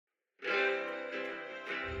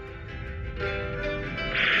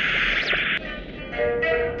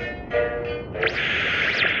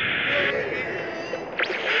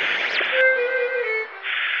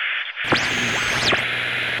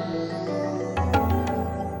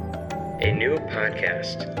a new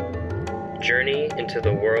podcast. Journey into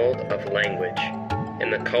the world of language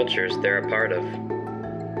and the cultures they're a part of.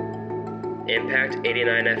 Impact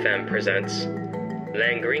 89 FM presents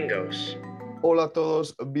Langringos. Hola a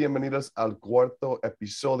todos, bienvenidos al cuarto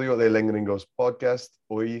episodio de Langringos podcast.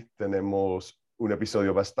 Hoy tenemos un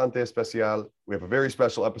episodio bastante especial. We have a very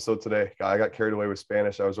special episode today. I got carried away with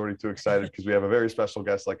Spanish. I was already too excited because we have a very special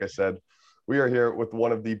guest, like I said. We are here with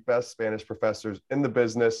one of the best Spanish professors in the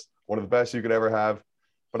business, one of the best you could ever have.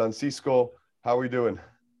 Francisco, how are you doing?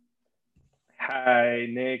 Hi,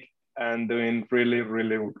 Nick. I'm doing really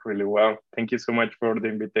well. Thank you so much for the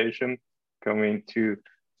invitation, coming to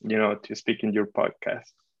speak in your podcast.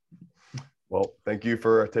 Well, thank you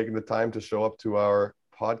for taking the time to show up to our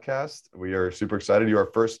podcast. We are super excited. You're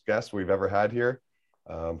our first guest we've ever had here.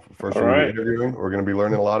 First one we're interviewing. We're going to be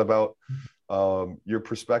learning a lot about your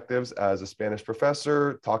perspectives as a Spanish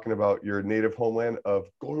professor, talking about your native homeland of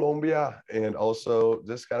Colombia, and also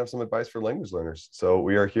just kind of some advice for language learners. So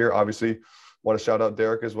we are here. Obviously, want to shout out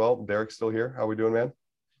Derek as well. Derek's still here. How are we doing, man?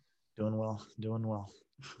 Doing well. You're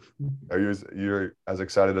as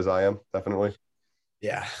excited as I am? Definitely.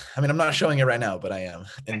 Yeah. I mean, I'm not showing it right now, but I am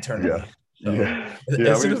internally. Yeah. So,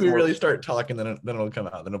 as soon as we really start talking, then it'll come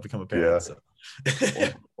out. Then it'll become apparent. Yeah. So.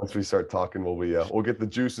 Once we start talking, we'll get the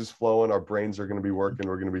juices flowing. Our brains are going to be working.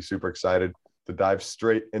 We're going to be super excited to dive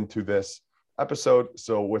straight into this episode.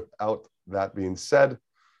 So without that being said,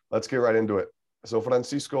 let's get right into it. So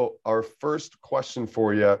Francisco, our first question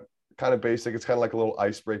for you, kind of basic. It's kind of like a little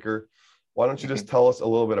icebreaker. Why don't you just tell us a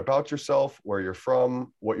little bit about yourself, where you're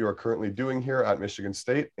from, what you are currently doing here at Michigan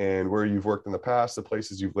State, and where you've worked in the past, the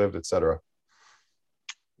places you've lived, etc.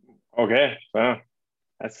 Okay, well,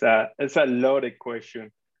 that's a loaded question.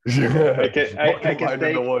 I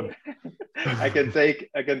can take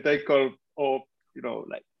all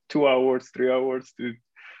like 2 hours, 3 hours to.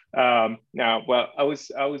 Now, well, I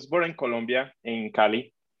was born in Colombia, in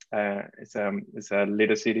Cali. It's a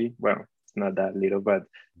little city. Well, it's not that little, but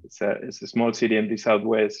it's a small city in the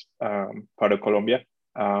southwest part of Colombia.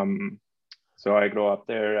 So I grew up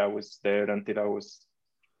there. I was there until I was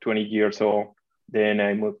 20 years old. Then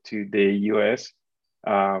I moved to the US.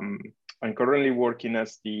 I'm currently working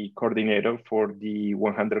as the coordinator for the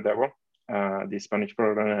 100 level, the Spanish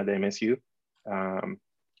program at MSU.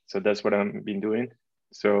 So that's what I've been doing.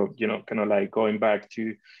 So, kind of like going back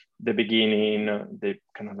to the beginning, the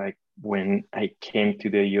kind of like when I came to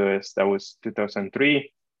the US, that was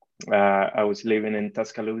 2003. I was living in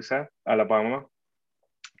Tuscaloosa, Alabama.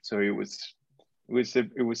 So it was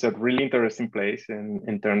a really interesting place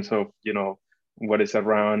in terms of, what is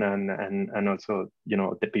around and also,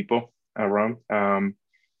 the people around.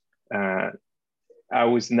 I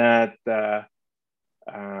was not, I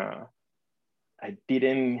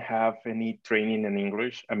didn't have any training in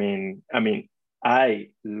English. I mean, I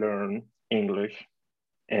learned English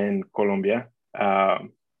in Colombia,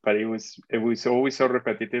 but it was always so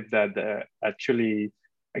repetitive that actually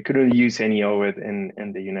I couldn't use any of it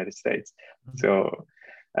in the United States. So,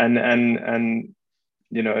 and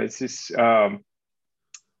it's just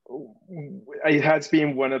it has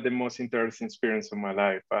been one of the most interesting experiences of my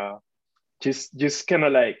life. Just kind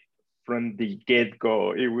of like from the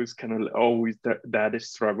get-go, it was kind of always that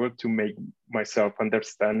struggle to make myself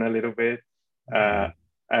understand a little bit. I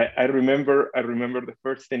remember the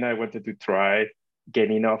first thing I wanted to try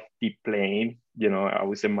getting off the plane. I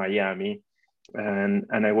was in Miami, and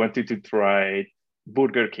I wanted to try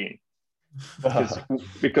Burger King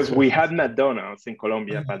because we had McDonald's in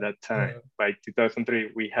Colombia by that time. By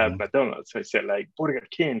 2003, we had McDonald's. So I said like Burger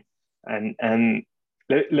King, and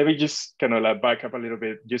let me just kind of like back up a little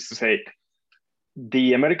bit just to say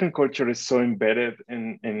the American culture is so embedded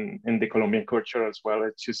in the Colombian culture as well.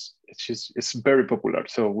 It's very popular.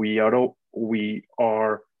 So we are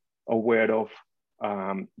aware of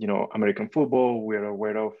American football. We're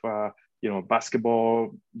aware of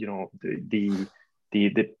basketball.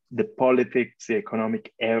 The politics, the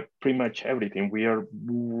economic, pretty much everything. We are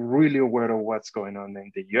really aware of what's going on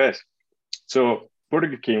in the US. So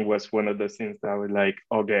Burger King was one of those things that I was like,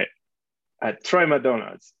 okay, I try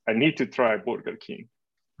McDonald's. I need to try Burger King.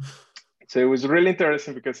 So it was really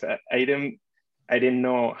interesting because I didn't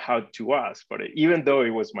know how to ask, but even though it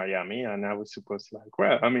was Miami and I was supposed to like,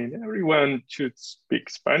 well, I mean, everyone should speak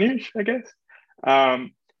Spanish, I guess.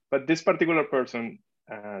 But this particular person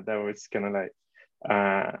that was kind of like,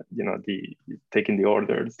 the taking the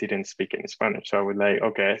orders didn't speak any Spanish. So I was like,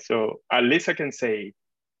 okay, so at least I can say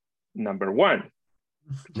number one.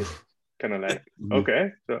 Just kind of like,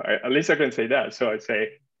 okay, so at least I can say that. So I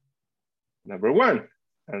say number one,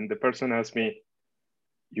 and the person asked me,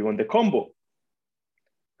 you want the combo?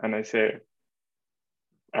 And I say,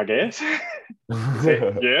 I guess. He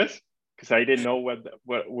said, yes, because I didn't know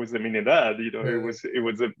what was the meaning of that. You know, it was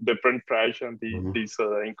the French fries and the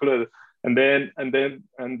soda included. And then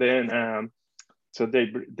so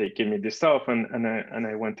they gave me this stuff, and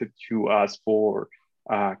I wanted to ask for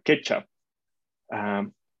ketchup.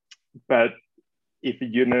 But if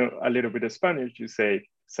you know a little bit of Spanish, you say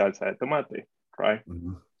salsa de tomate, right?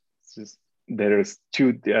 It's just, there's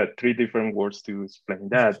three different words to explain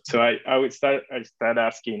that. So I start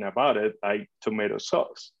asking about it, like tomato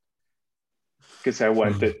sauce, because I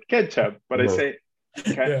wanted ketchup. But I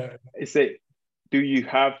say, do you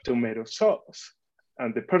have tomato sauce?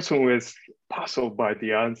 And the person was puzzled by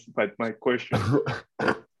the answer, by my question.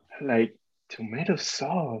 Like, tomato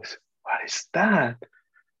sauce, what is that?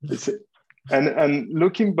 And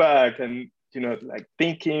looking back, and you know, like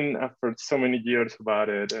thinking after so many years about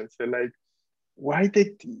it, and say like, why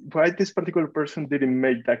this particular person didn't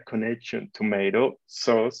make that connection? Tomato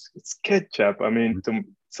sauce, it's ketchup. I mean,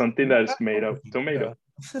 something that is made of tomato.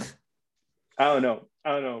 I don't know,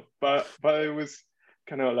 but it was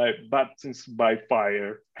kind of like baptisms by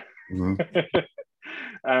fire.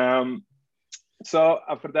 So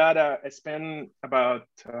after that, I spent about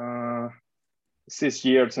 6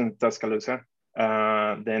 years in Tuscaloosa.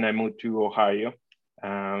 Then I moved to Ohio,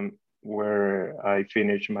 where I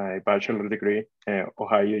finished my bachelor degree at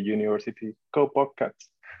Ohio University. Go Bobcats.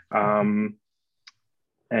 And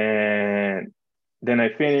then I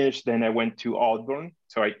finished. Then I went to Auburn.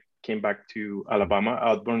 So I came back to Alabama,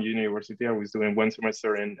 Auburn University. I was doing one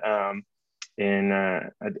semester I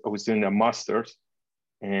was doing a master's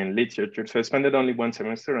in literature. So I spent it only one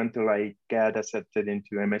semester until I got accepted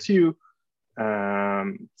into MSU.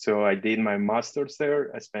 So I did my master's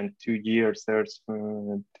there. I spent 2 years there,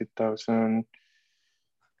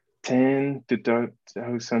 2010 to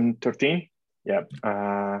 2013. Yeah.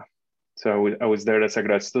 So I was there as a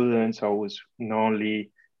grad student. So I was not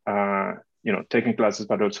only taking classes,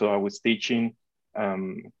 but also I was teaching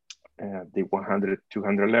the 100,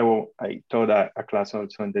 200 level. I taught a class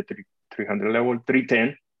also on the 300 level,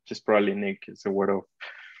 310, just probably Nick is aware of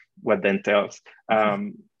what that entails.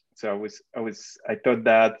 So I taught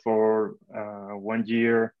that for 1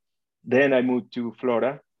 year. Then I moved to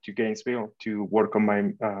Florida, to Gainesville, to work on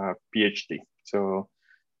my PhD. So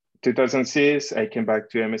 2006, I came back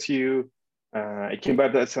to MSU. I came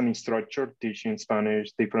back as an instructor, teaching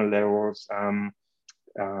Spanish, different levels.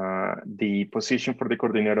 The position for the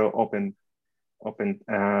coordinator opened up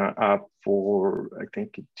for, I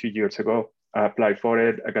think, 2 years ago. I applied for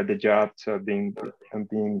it. I got the job. So I'm being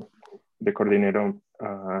the coordinator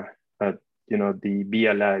at the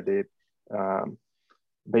BLI, the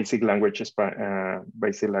basic language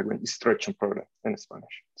instruction program in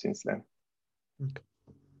Spanish since then. Okay.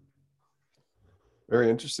 Very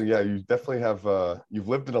interesting. Yeah, you definitely have. You've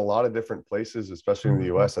lived in a lot of different places, especially in the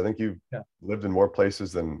U.S. I think you've lived in more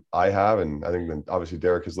places than I have, and I think that obviously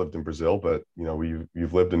Derek has lived in Brazil. But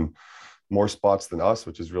you've lived in more spots than us,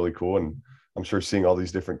 which is really cool. And I'm sure seeing all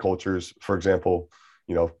these different cultures. For example,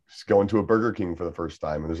 just going to a Burger King for the first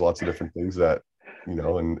time, and there's lots of different things that in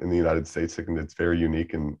the United States, it's very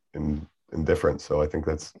unique and different. So I think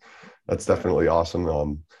that's definitely awesome.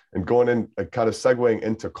 And going in, kind of segueing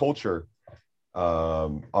into culture.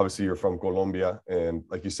 Obviously you're from Colombia, and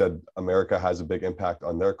like you said, America has a big impact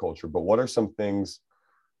on their culture, but what are some things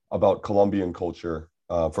about Colombian culture,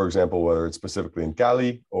 for example, whether it's specifically in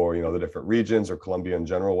Cali or the different regions or Colombia in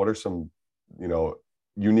general? What are some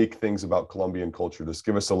unique things about Colombian culture? Just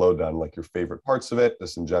give us a lowdown, like your favorite parts of it,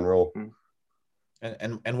 just in general,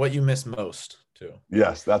 and what you miss most too.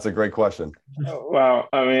 Yes, that's a great question. Well,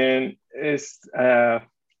 I mean, it's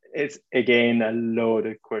again a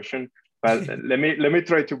loaded question. But let me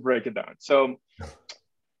try to break it down. So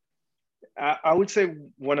I would say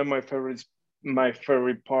one of my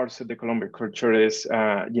favorite parts of the Colombian culture is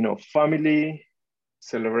family,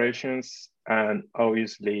 celebrations, and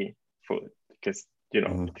obviously food, because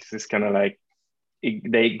this is kind of like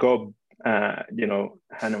they go hand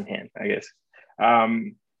in hand, I guess.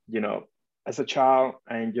 As a child,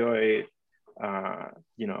 I enjoy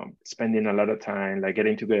spending a lot of time like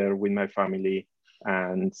getting together with my family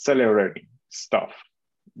and celebrating stuff,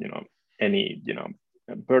 any,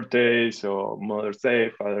 birthdays or Mother's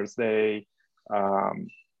Day, Father's Day,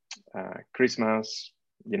 Christmas,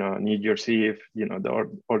 New Year's Eve, the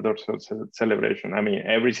order celebration. I mean,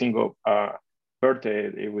 every single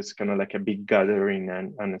birthday, it was kind of like a big gathering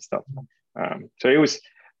and stuff. So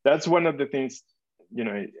that's one of the things,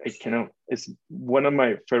 it's one of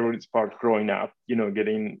my favorite parts growing up,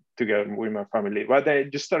 getting together with my family. But I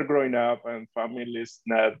just start growing up and family is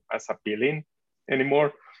not as appealing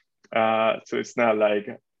anymore. So it's not like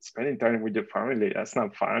spending time with your family. That's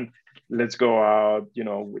not fun. Let's go out,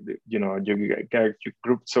 you get your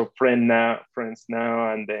groups of friends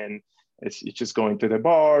now, and then it's just going to the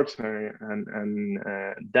bars and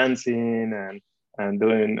dancing and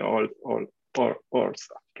doing all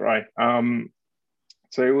stuff, right?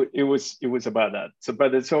 So it was about that. So,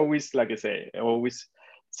 but it's always, like I say, always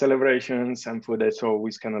celebrations, and food is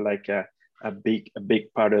always kind of like a big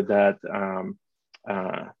part of that,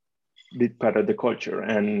 big part of the culture.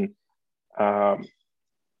 And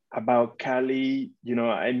about Cali,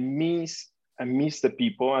 I miss the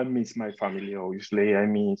people. I miss my family, obviously. I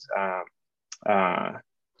miss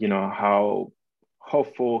how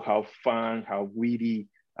hopeful, how fun, how witty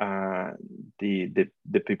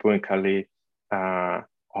the people in Cali are.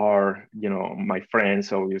 My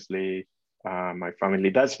friends, obviously, my family.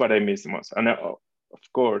 That's what I miss the most. And of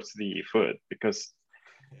course, the food, because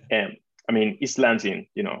East Lansing,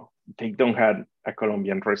 they don't have a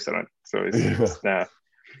Colombian restaurant. So it's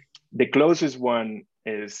the closest one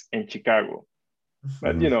is in Chicago.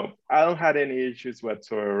 But, I don't have any issues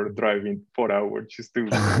whatsoever driving 4 hours just to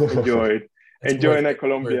enjoying a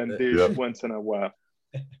Colombian dish once in a while.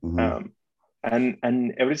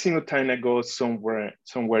 And every single time I go somewhere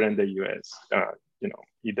in the US,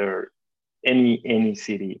 either any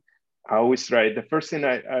city, I always try. The first thing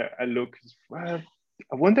I look is, well,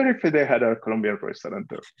 I wonder if they had a Colombian restaurant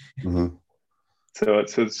there. So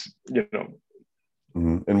it's,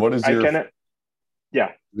 And what is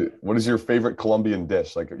what is your favorite Colombian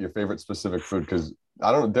dish? Like your favorite specific food? Because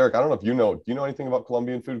Derek, I don't know if do you know anything about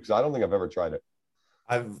Colombian food? Because I don't think I've ever tried it.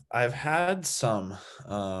 I've had some.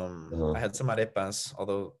 I had some arepas,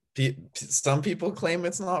 although some people claim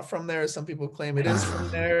it's not from there. Some people claim it is from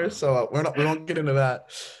there. So we won't get into that.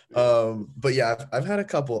 But yeah, I've had a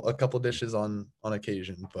couple dishes on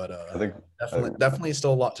occasion, but I think definitely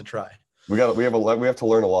still a lot to try. We have to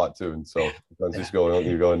learn a lot too, and so just go ahead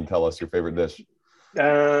and tell us your favorite dish.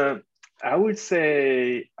 I would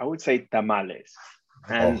say tamales,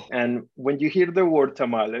 and when you hear the word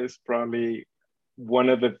tamales, probably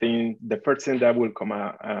the first thing that will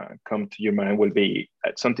come to your mind will be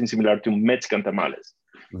something similar to Mexican tamales.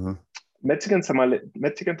 Mexican tamale.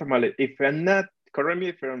 If I'm not, correct me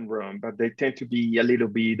if I'm wrong, but they tend to be a little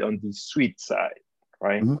bit on the sweet side,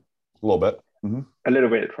 right? A little bit. A little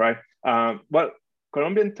bit, right? Well,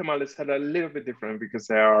 Colombian tamales are a little bit different because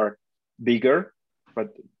they are bigger,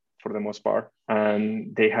 but for the most part,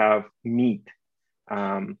 and they have meat.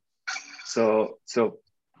 So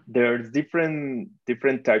there's different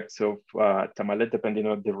types of tamales depending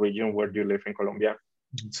on the region where you live in Colombia.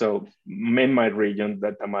 So in my region,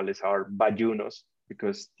 the tamales are bayunos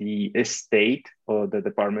because the state or the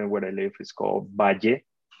department where I live is called Valle.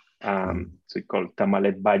 So it's called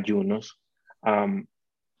tamales bayunos.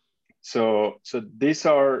 So these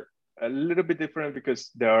are a little bit different because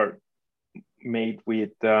they are made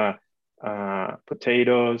with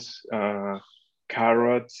potatoes,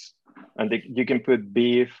 carrots, and you can put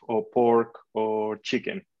beef or pork or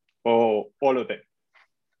chicken or all of them.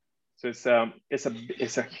 So it's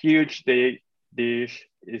a huge dish.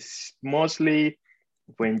 It's mostly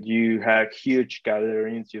when you have huge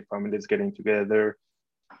gatherings, your family is getting together.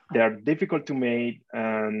 They are difficult to make,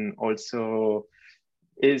 and also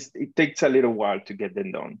it takes a little while to get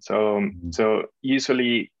them done. So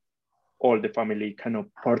usually all the family kind of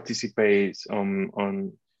participates on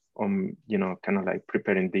kind of like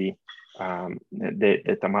preparing the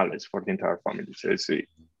tamales for the entire family. So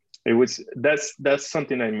that's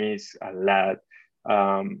something I miss a lot.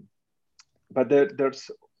 But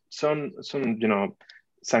there's some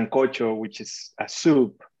sancocho, which is a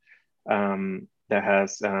soup that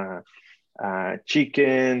has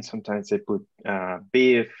chicken. Sometimes they put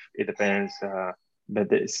beef. It depends.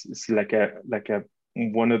 But it's like a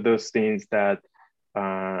one of those things that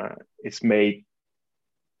is made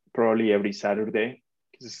probably every Saturday.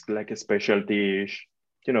 It's like a special dish,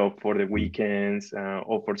 for the weekends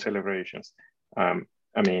or for celebrations. In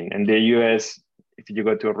the US, if you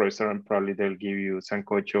go to a restaurant, probably they'll give you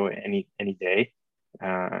sancocho any day.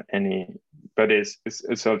 But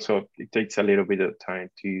it's also, it takes a little bit of time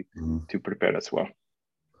to prepare as well.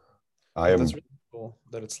 That's really cool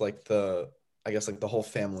that it's like the whole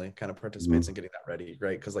family kind of participates in getting that ready,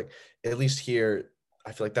 right? Because like at least here,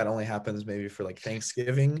 I feel like that only happens maybe for like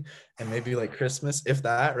Thanksgiving and maybe like Christmas, if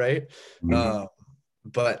that, right?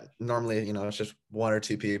 But normally, it's just one or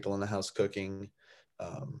two people in the house cooking.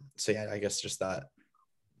 So yeah, I guess just that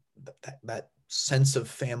sense of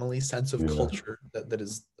family, sense of culture that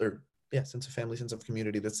is, or sense of family, sense of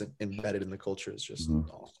community that's embedded in the culture is just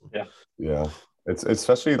awesome. Yeah. It's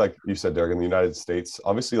especially like you said, Derek, in the United States,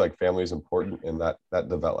 obviously like family is important, and that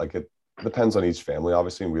develop like it depends on each family,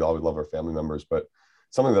 obviously, and we all love our family members, but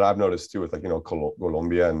something that I've noticed too with like,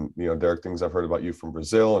 Colombia and, Derek, things I've heard about you from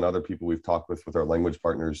Brazil and other people we've talked with our language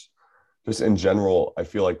partners, just in general, I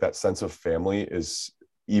feel like that sense of family is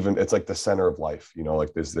it's like the center of life,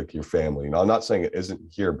 like this, like your family. I'm not saying it isn't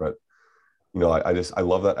here, but I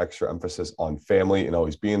love that extra emphasis on family and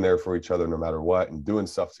always being there for each other no matter what, and doing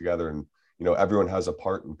stuff together. And, everyone has a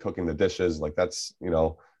part in cooking the dishes. Like that's,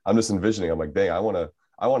 I'm just envisioning, I'm like, dang, I want to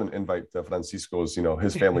invite Francisco's,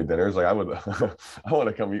 his family dinners. Like I would, I want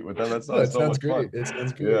to come eat with them. That sounds so much great. fun. It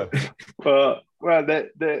sounds great. Yeah. Well,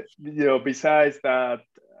 besides that,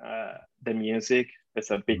 the music is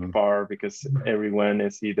a big part, because everyone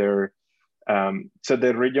is either, so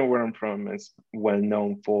the region where I'm from is well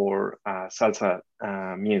known for salsa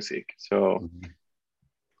music. So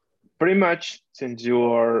pretty much since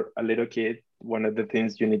you are a little kid, one of the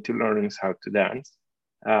things you need to learn is how to dance.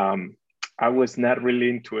 I was not really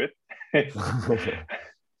into it.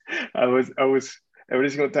 I was every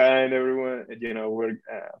single time, everyone, we're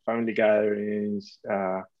family gatherings,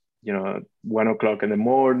 1 o'clock in the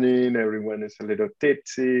morning, everyone is a little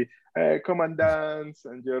tipsy, come and dance.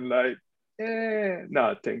 And you're like,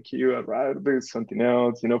 no, thank you. I'd rather do something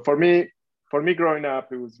else. For me growing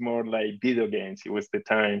up, it was more like video games. It was the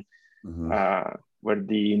time where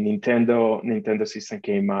the Nintendo system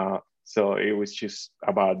came out. So it was just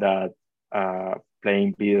about that,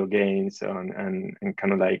 playing video games and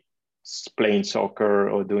kind of like playing soccer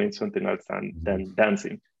or doing something else than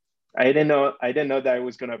dancing. I didn't know that it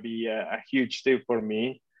was gonna be a huge thing for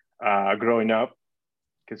me growing up,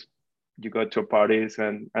 because you go to parties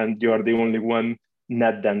and you are the only one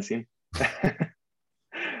not dancing.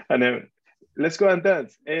 And then let's go and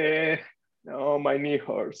dance. No, my knee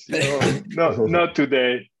hurts. Not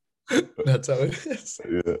today. That's how it is.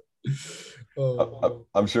 Yeah.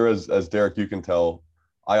 I'm sure as Derek, you can tell,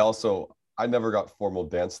 I never got formal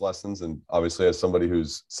dance lessons, and obviously as somebody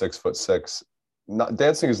who's 6'6",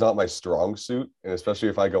 dancing is not my strong suit, and especially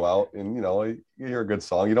if I go out and you hear a good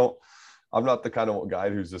song, I'm not the kind of guy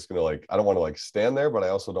who's just gonna I don't want to stand there, but I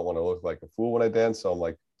also don't want to look like a fool when I dance. So I'm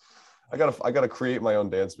like, I gotta create my own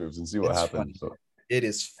dance moves and see what happens. So. It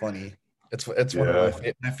is funny. It's one of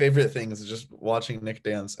my favorite things is just watching Nick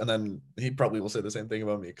dance, and then he probably will say the same thing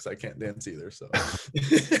about me because I can't dance either. So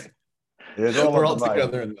we're all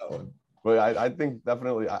together in that one. But I think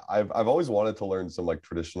definitely I've always wanted to learn some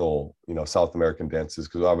traditional South American dances,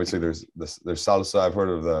 because obviously there's salsa. I've heard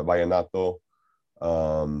of the vallenato.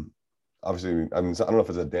 Obviously, I don't know if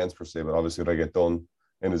it's a dance per se, but obviously reggaeton,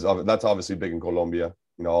 and that's obviously big in Colombia.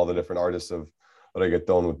 All the different artists of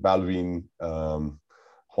reggaeton with Balvin,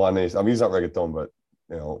 Juanes. I mean, he's not reggaeton, but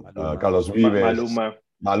Carlos Vives,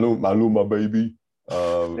 Maluma, baby,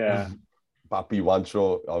 Papi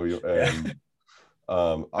Wancho,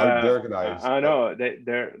 and Derek and I know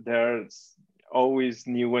there's always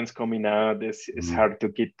new ones coming out. It's hard to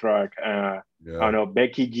keep track. I don't know,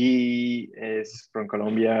 Becky G is from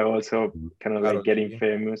Colombia, also kind of like getting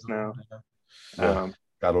famous now.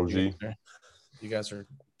 Karol G. You guys are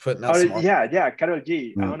putting out some Karol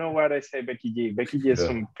G. I don't know why I say Becky G. Becky G is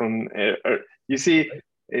from you see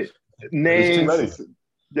names.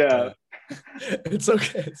 Yeah. It's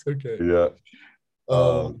okay. Yeah.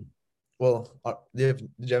 Well, did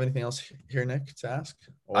you have anything else here, Nick, to ask?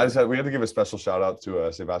 We had to give a special shout out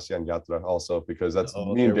to Sebastian Yatra also, because that's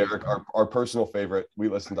me and Derek, our personal favorite. We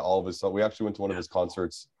listened to all of his songs. We actually went to one of his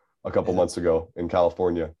concerts a couple months ago in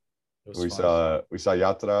California. We saw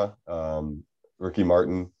Yatra, Ricky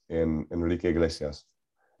Martin, and Enrique Iglesias,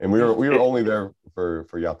 and we were only there for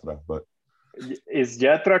Yatra. But is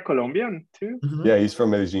Yatra Colombian too? Yeah, he's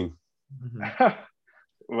from Medellin.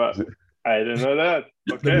 Well, I didn't know that.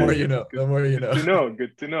 Okay. The more you know.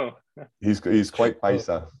 Good to know. He's quite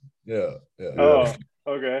paisa. Yeah. Oh,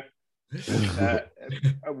 okay.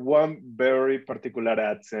 One very particular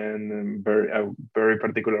accent and very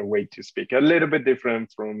particular way to speak. A little bit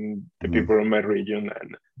different from the people in my region,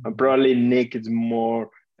 and probably Nick is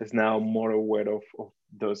now more aware of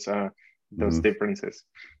those differences.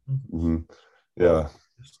 Yeah.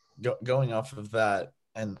 Going off of that,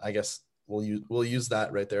 and I guess we'll use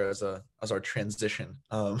that right there as our transition.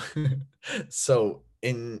 So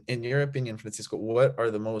in your opinion, Francisco, what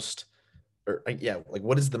are the most,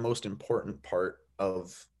 what is the most important part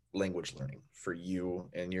of language learning for you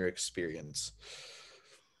and your experience?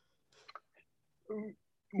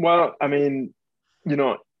 Well, I mean,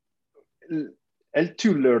 L2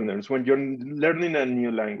 learners, when you're learning a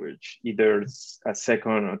new language, either a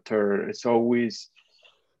second or third, it's always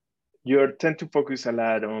you tend to focus a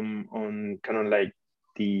lot on kind of like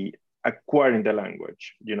the acquiring the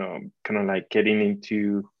language, kind of like getting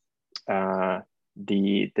into the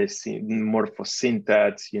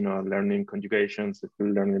morphosyntax, learning conjugations,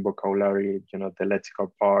 learning vocabulary, the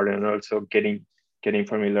lexical part, and also getting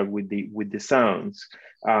familiar with the sounds.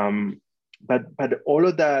 But all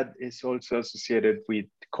of that is also associated with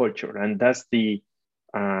culture, and that's the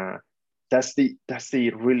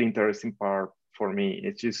really interesting part for me.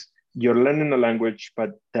 It's just you're learning a language,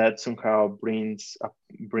 but that somehow brings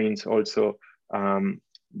also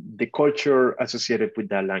the culture associated with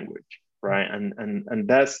that language, right? And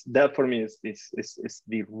that for me is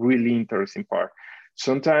the really interesting part.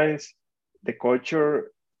 Sometimes the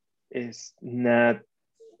culture is not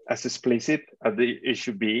as explicit as it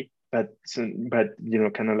should be, but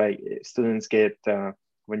kind of like students get all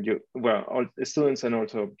students, and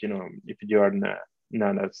also if you are not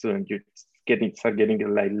a student, you start getting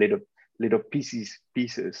like little pieces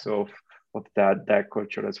of that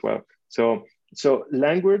culture as well. So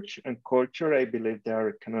language and culture, I believe they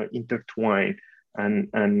are kind of intertwined, and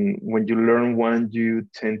when you learn one, you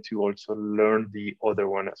tend to also learn the other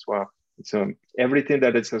one as well. So everything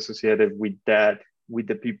that is associated with that, with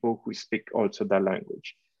the people who speak also that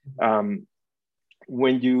language.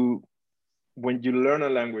 When you learn a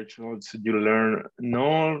language, also you learn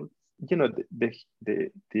the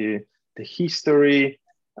history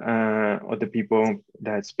of the people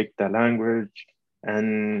that speak the language.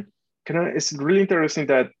 And kind of it's really interesting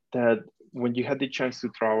that when you had the chance to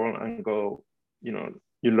travel and go, you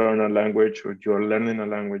learn a language, or you're learning a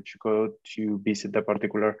language, you go to visit a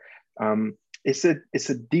particular, it's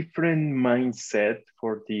a different mindset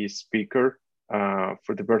for the speaker,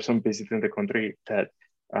 for the person visiting the country, that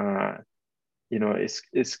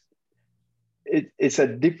it's a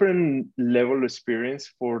different level experience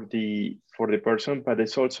for the person, but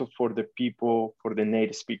it's also for the people, for the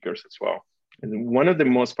native speakers as well. And one of the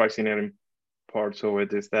most fascinating parts of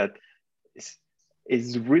it is that it's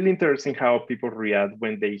really interesting how people react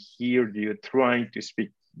when they hear you trying to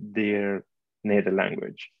speak their native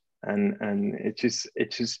language, and it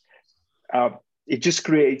just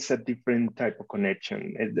creates a different type of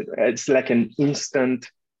connection. It's like an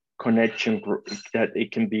instant connection that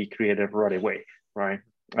it can be created right away, right?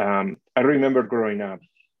 I remember growing up,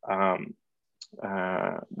 there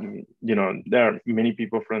are many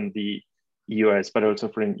people from the US, but also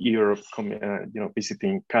from Europe,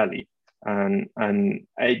 visiting Cali, and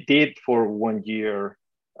I did for 1 year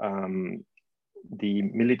the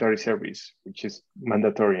military service, which is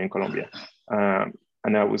mandatory in Colombia,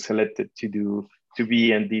 and I was selected to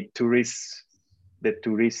be in the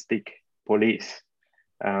touristic police.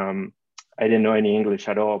 I didn't know any English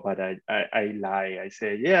at all, but I lie. I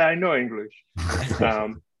said, yeah, I know English.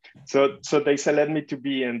 So they select me to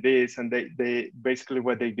be in this, and they basically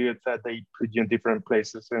what they do is that they put you in different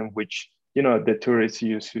places in which the tourists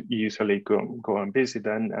usually go and visit,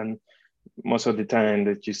 and most of the time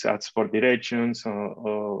they just ask for directions,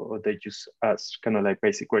 or they just ask kind of like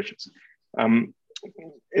basic questions.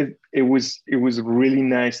 It was really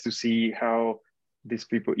nice to see how these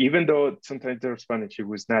people, even though sometimes their Spanish it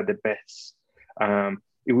was not the best,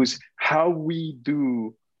 it was how we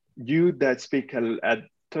do, you that speak a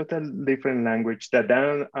total different language that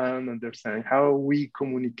I don't understand, how we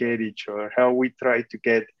communicate each other, how we try to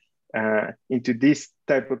get into this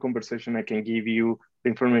type of conversation. I can give you the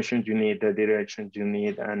information you need, the direction you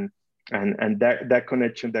need, and that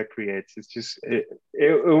connection that creates. It's just it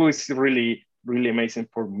was really, really amazing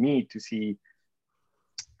for me to see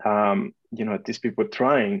these people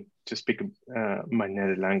trying to speak my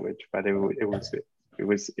native language, but it was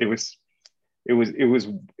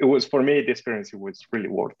for me, the experience, it was really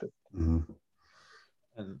worth it. Mm-hmm.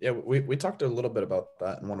 And yeah, we talked a little bit about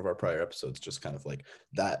that in one of our prior episodes, just kind of like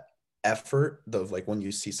that effort of like when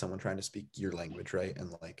you see someone trying to speak your language, right?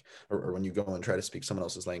 And like, or when you go and try to speak someone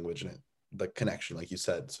else's language, and the connection, like you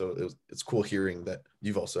said. So it's cool hearing that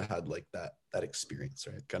you've also had like that experience,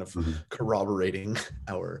 right? Kind of corroborating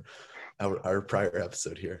our prior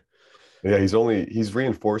episode here. Yeah, he's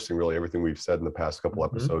reinforcing really everything we've said in the past couple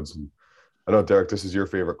episodes. And I know, Derek, this is your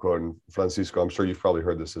favorite quote, and Francisco, I'm sure you've probably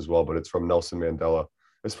heard this as well, but it's from Nelson Mandela.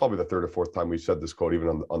 It's probably the third or fourth time we've said this quote,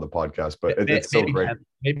 even on the podcast, but it's so great.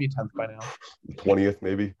 Maybe 10th by now. 20th,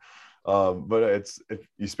 maybe. But it's, if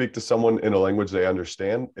you speak to someone in a language they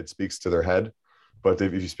understand, it speaks to their head. But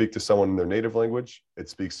if you speak to someone in their native language, it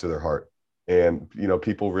speaks to their heart. And,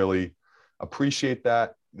 people really appreciate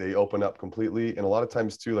that. They open up completely. And a lot of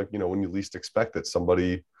times too, like, when you least expect it,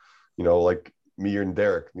 somebody, like me and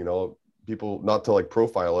Derek, people, not to like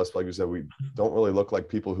profile us, but like you said, we don't really look like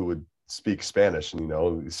people who would speak Spanish. And, you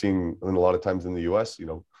know, seeing and a lot of times in the US, you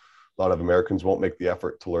know, a lot of Americans won't make the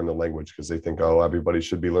effort to learn the language because they think, oh, everybody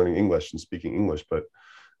should be learning English and speaking English. But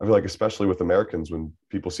I feel like, especially with Americans, when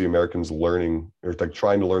people see Americans learning or like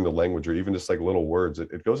trying to learn the language or even just like little words,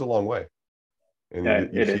 it goes a long way. And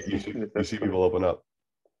Yeah, you see people open up.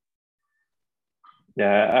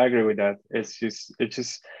 Yeah, I agree with that. It's just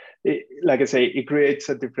like I say, it creates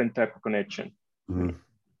a different type of connection. Mm-hmm.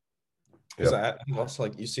 Because I also,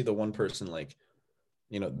 like, you see the one person, like,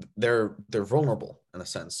 you know, they're vulnerable in a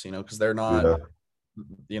sense, you know, because they're not,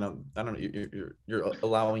 you know, I don't know, you're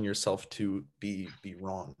allowing yourself to be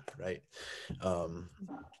wrong, right?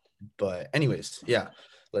 But anyways, yeah,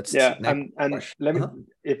 let's and let me,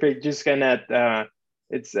 if I just can add,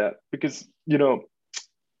 it's because, you know,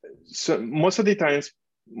 so most of the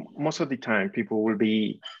time people will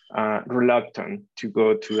be reluctant to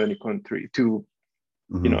go to any country, to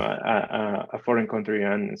you know, a foreign country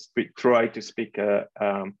and try to speak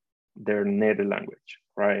their native language,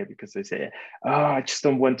 right? Because they say, oh, I just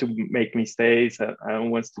don't want to make mistakes. I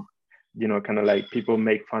don't want to, you know, kind of like people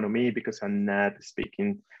make fun of me because I'm not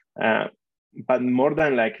speaking. But more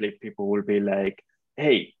than likely, people will be like,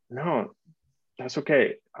 hey, no, that's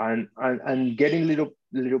okay. And getting little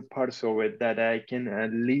parts of it that I can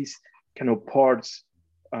at least kind of parts,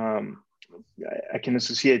 I can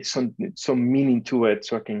associate some meaning to it,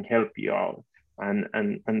 so I can help you out.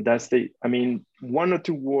 And that's I mean, 1 or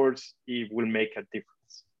 2 words, it will make a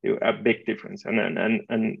difference, a big difference. And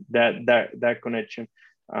that connection.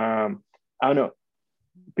 I don't know.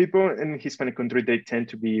 People in Hispanic country, they tend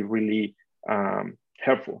to be really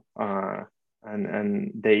helpful.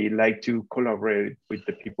 And they like to collaborate with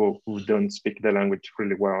the people who don't speak the language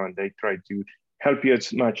really well, and they try to help you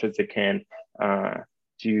as much as they can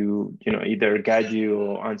to, you know, either guide you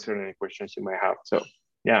or answer any questions you might have. So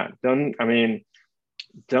yeah, don't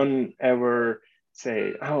ever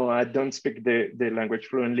say, oh, I don't speak the language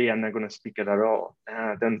fluently, I'm not going to speak it at all.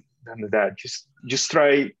 Don't do that. Just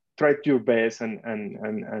try your best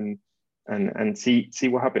and see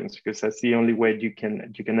what happens, because that's the only way you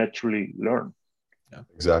can actually learn. Yeah,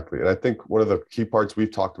 exactly. And I think one of the key parts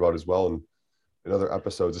we've talked about as well in other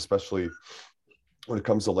episodes, especially when it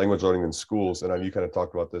comes to language learning in schools, and you kind of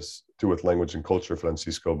talked about this too with language and culture,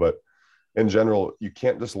 Francisco, but in general, you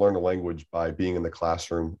can't just learn a language by being in the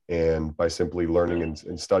classroom and by simply learning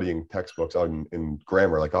and studying textbooks out in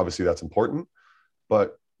grammar. Like, obviously that's important,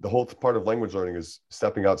 but the whole part of language learning is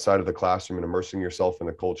stepping outside of the classroom and immersing yourself in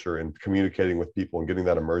the culture and communicating with people and getting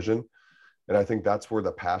that immersion. And I think that's where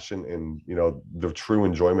the passion and, you know, the true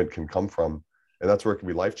enjoyment can come from. And that's where it can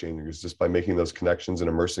be life-changing, is just by making those connections and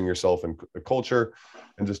immersing yourself in the culture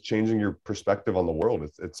and just changing your perspective on the world.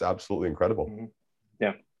 It's absolutely incredible. Mm-hmm.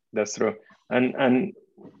 Yeah, that's true. And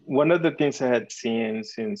one of the things I had seen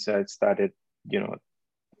since I started, you know,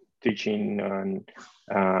 teaching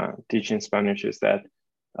Spanish is that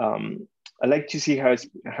I like to see how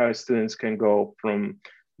students can go from,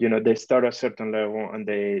 you know, they start at a certain level and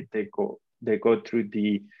they go through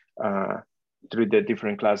the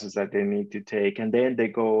different classes that they need to take, and then they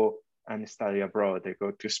go and study abroad. They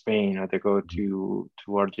go to Spain, or they go to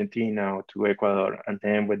Argentina or to Ecuador, and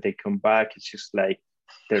then when they come back, it's just like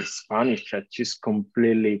their Spanish had just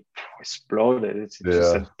completely exploded. It's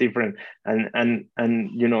just a different, and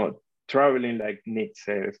you know, traveling, like Nick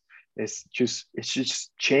says, it's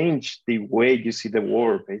just changed the way you see the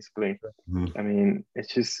world, basically. Mm-hmm. I mean,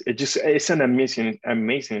 it's an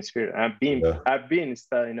amazing experience. I've been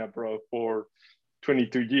studying abroad for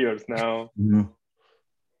 22 years now. Mm-hmm.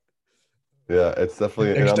 Yeah, it's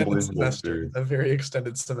definitely an unbelievable experience. A very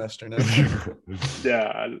extended semester now.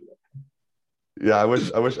 Yeah, I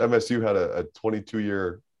wish MSU had a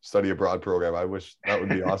 22-year study abroad program. I wish that would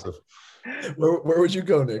be awesome. Where would you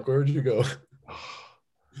go, Nick? Where would you go?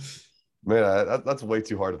 Man, that's way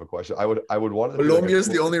too hard of a question. I would want to. Colombia is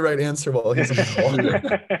the only right answer while he's I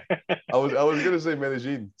was gonna say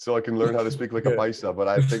Medellin, so I can learn how to speak like a paisa, but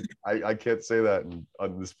I think I can't say that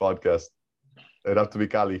on this podcast. It'd have to be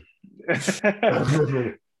Cali.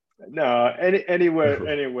 No, anywhere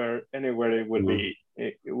it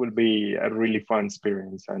will be a really fun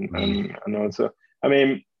experience, and also, I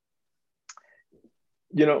mean,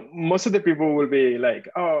 you know, most of the people will be like,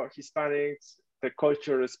 oh, Hispanics, the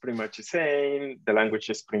culture is pretty much the same, the language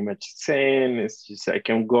is pretty much the same. It's just, I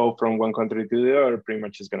can go from one country to the other, pretty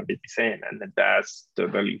much is going to be the same, and that's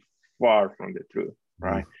totally far from the truth,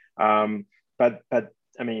 right? But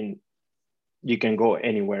I mean, you can go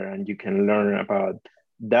anywhere and you can learn about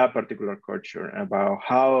that particular culture, about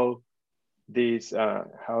how the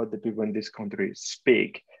people in this country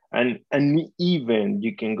speak, and even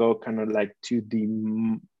you can go kind of like to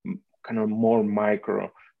the kind of more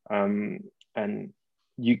micro, and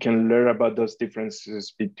you can learn about those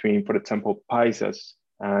differences between, for example, paisas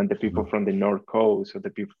and the people from the North Coast, or the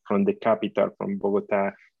people from the capital, from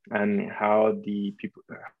Bogota, and how the people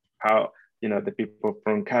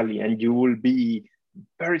from Cali, and you will be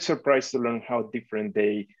very surprised to learn how different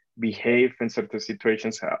they behave in certain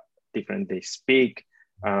situations, how different they speak,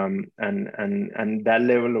 and that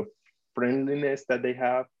level of friendliness that they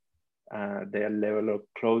have, their level of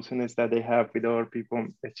closeness that they have with other people.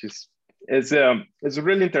 It's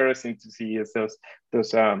really interesting to see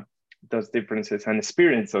those differences and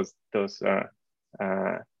experience those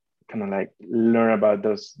kind of like learn about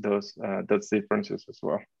those differences as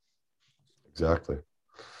well. Exactly.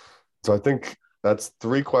 So I think that's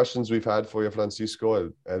 3 questions we've had for you,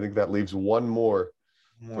 Francisco. I think that leaves one more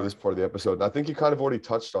for this part of the episode. And I think you kind of already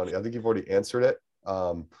touched on it. I think you've already answered it.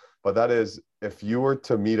 But that is, if you were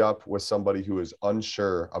to meet up with somebody who is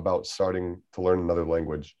unsure about starting to learn another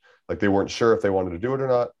language, like they weren't sure if they wanted to do it or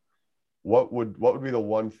not, what would be the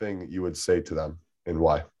one thing you would say to them, and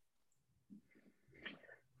why?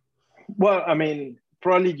 Well, I mean,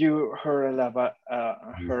 probably you heard a lot about,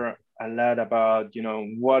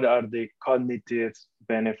 what are the cognitive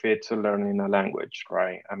benefits of learning a language,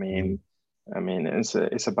 right? I mean,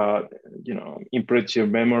 it's about, improve your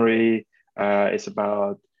memory. It's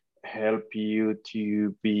about help you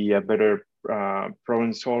to be a better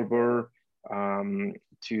problem solver,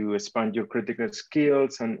 to expand your critical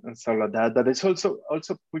skills and stuff like that. But it's also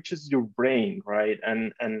pushes your brain, right?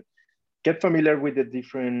 And get familiar with the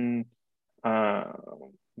different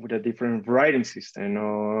writing system,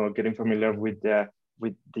 or getting familiar with the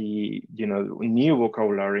new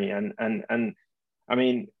vocabulary. And I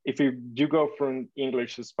mean, if you go from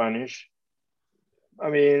English to Spanish, I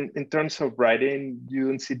mean, in terms of writing, you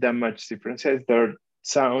don't see that much differences. There are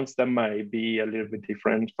sounds that might be a little bit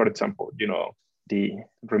different. For example,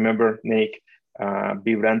 remember, Nick,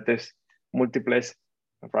 vibrantes, múltiples,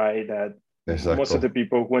 right? That Exactly. Most of the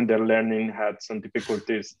people, when they're learning, had some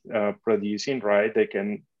difficulties producing, right?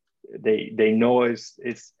 They know it's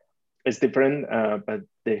different, but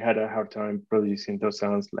they had a hard time producing those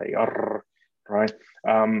sounds like right?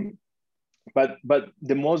 But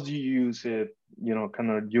the most you use it, kind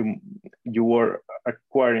of you were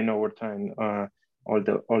acquiring over time all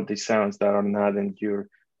the sounds that are not in your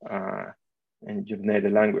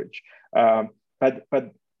native language. But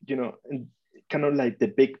kind of like the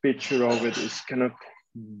big picture of it is kind of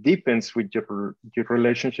deepens with your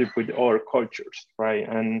relationship with other cultures, right?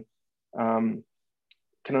 And kind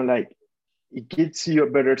of like it gives you a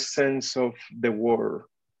better sense of the world,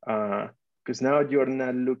 because now you're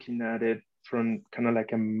not looking at it from kind of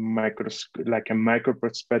like a micro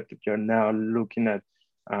perspective. You're now looking at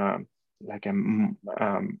like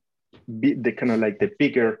the kind of like the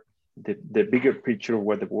bigger picture of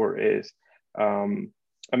what the world is. I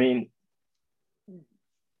mean,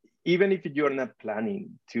 even if you're not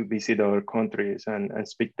planning to visit other countries and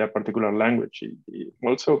speak that particular language, it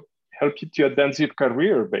also helps you to advance your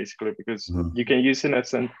career, basically, because you can use it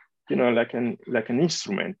as like an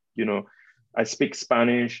instrument. I speak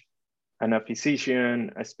Spanish, and a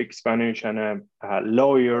physician. I speak Spanish, and a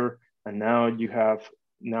lawyer. And now you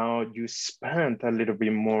expand a little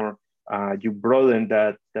bit more. You broaden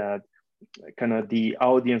that kind of the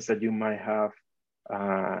audience that you might have.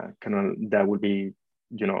 Kind of that would be,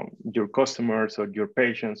 your customers or your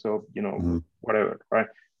patients, or whatever, right?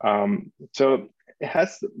 So it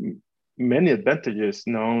has many advantages,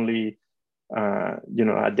 not only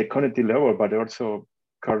at the cognitive level, but also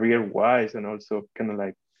career-wise, and also kind of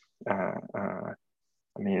like I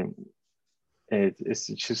mean, it's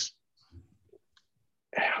just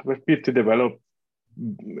help you to develop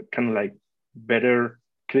kind of like better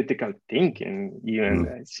critical thinking. Even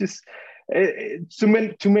it's just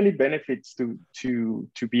too many benefits to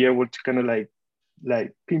be able to kind of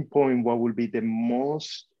like pinpoint what will be the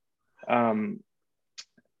most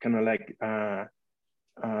kind of like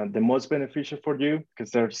the most beneficial for you,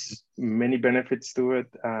 because there's many benefits to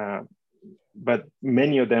it, but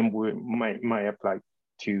many of them might apply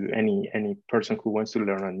to any person who wants to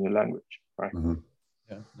learn a new language, right?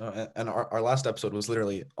 Yeah, no, and our last episode was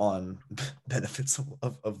literally on benefits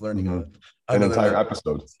of learning an entire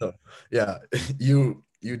episode. So yeah, you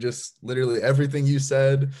just literally everything you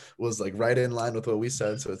said was like right in line with what we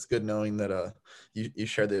said. So it's good knowing that you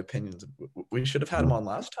share the opinions. We should have had him on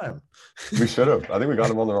last time. We should have. I think we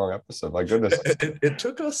got him on the wrong episode. My goodness. It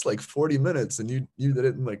took us like 40 minutes, and you did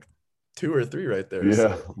it in like 2 or 3 right there. Yeah,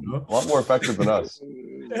 so, a lot more effective than us.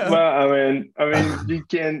 Yeah. Well, I mean, you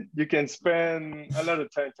can spend a lot of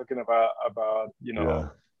time talking about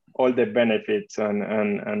all the benefits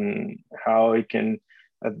and how it can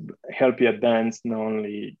help you advance not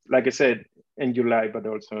only, like I said, in your life, but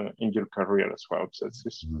also in your career as well. So it's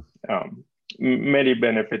just many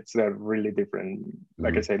benefits that are really different.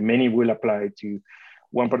 Like I said, many will apply to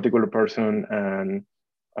one particular person and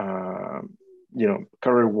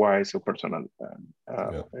career-wise or personal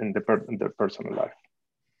in the personal life.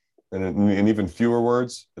 And in even fewer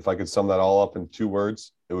words, if I could sum that all up in 2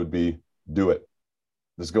 words, it would be do it.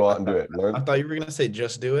 Just go out and do it. Learn. I thought you were going to say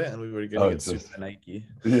just do it, and we were going to get sued by Nike.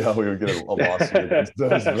 Yeah, we would get a lawsuit against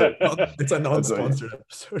us. But it's a non-sponsored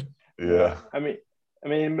episode. Yeah. I mean,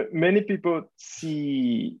 many people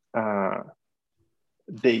see,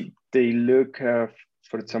 they look,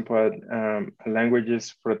 for example,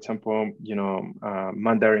 languages, for example,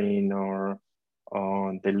 Mandarin or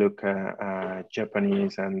they look at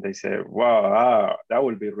Japanese and they say, wow, that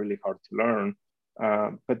will be really hard to learn.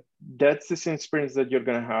 But that's the same experience that you're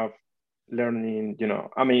going to have learning,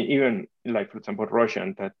 even like, for example,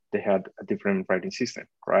 Russian, that they had a different writing system,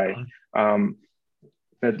 right?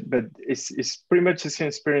 But it's pretty much the same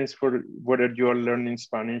experience for whether you are learning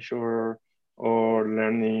Spanish or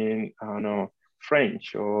learning, I don't know,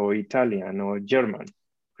 French or Italian or German.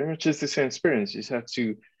 Pretty much it's the same experience. You just have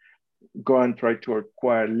to go and try to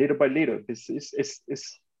acquire little by little. It's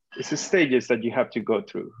the stages that you have to go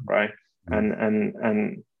through, right?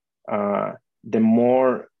 And the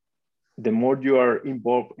more you are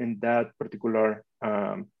involved in that particular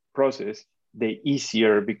process, the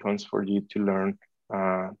easier it becomes for you to learn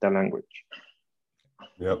the language.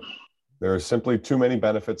 Yep. There are simply too many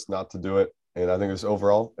benefits not to do it. And I think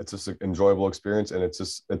overall, it's just an enjoyable experience, and it's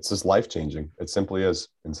just life-changing. It simply is.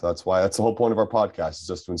 And so that's the whole point of our podcast, is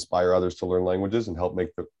just to inspire others to learn languages and help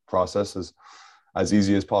make the process as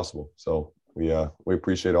easy as possible. So we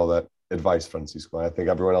appreciate all that advice, Francisco. I think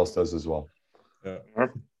everyone else does as well. Yeah.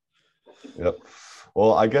 Yep.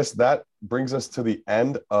 Well, I guess that brings us to the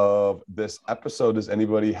end of this episode. Does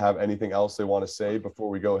anybody have anything else they want to say before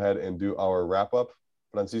we go ahead and do our wrap up?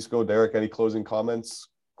 Francisco, Derek, any closing comments,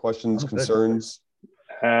 questions, concerns?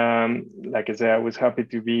 Like I said, I was happy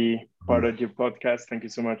to be part of your podcast. Thank you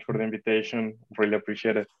so much for the invitation. Really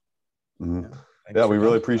appreciate it. Yeah, we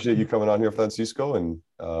really appreciate you coming on here, Francisco, and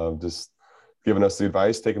just giving us the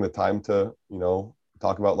advice, taking the time to,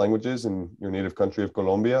 talk about languages in your native country of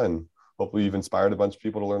Colombia, and hopefully you've inspired a bunch of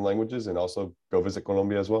people to learn languages and also go visit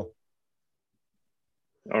Colombia as well.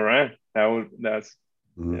 All right. That's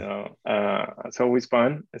it's always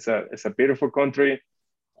fun. It's a beautiful country.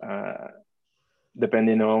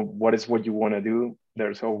 Depending on what you want to do,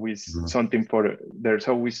 there's always something there's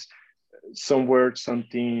always somewhere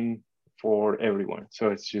something for everyone. So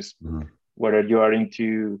it's just whether you are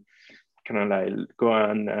into kind of like go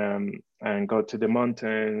and go to the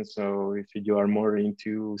mountains, or if you are more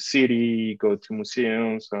into city, go to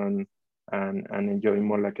museums and enjoy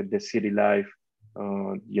more like the city life,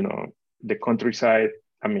 the countryside.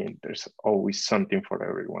 I mean, there's always something for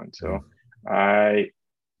everyone. So I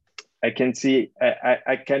can see,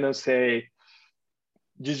 I cannot say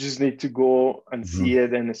you just need to go and see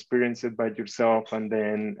it and experience it by yourself. And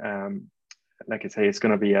then, like I say, it's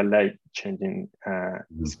going to be a life-changing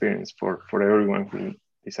experience for everyone who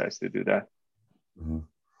decides to do that.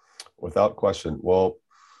 Without question. Well,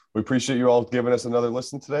 we appreciate you all giving us another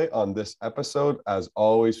listen today on this episode. As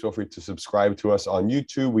always, feel free to subscribe to us on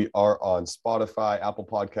YouTube. We are on Spotify, Apple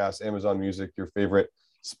Podcasts, Amazon Music, your favorite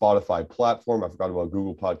Spotify platform. I forgot about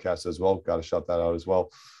Google Podcasts as well. Got to shout that out as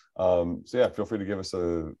well. So yeah, feel free to give us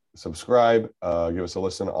a subscribe, give us a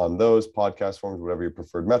listen on those podcast forms, whatever your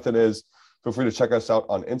preferred method is. Feel free to check us out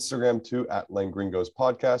on Instagram too, at Langringos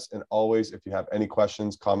Podcast. And always, if you have any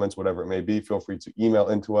questions, comments, whatever it may be, feel free to email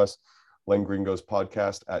into us,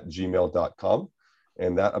 langringospodcast@gmail.com.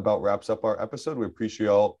 And that about wraps up our episode. We appreciate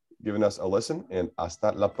you all giving us a listen, and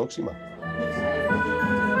hasta la próxima.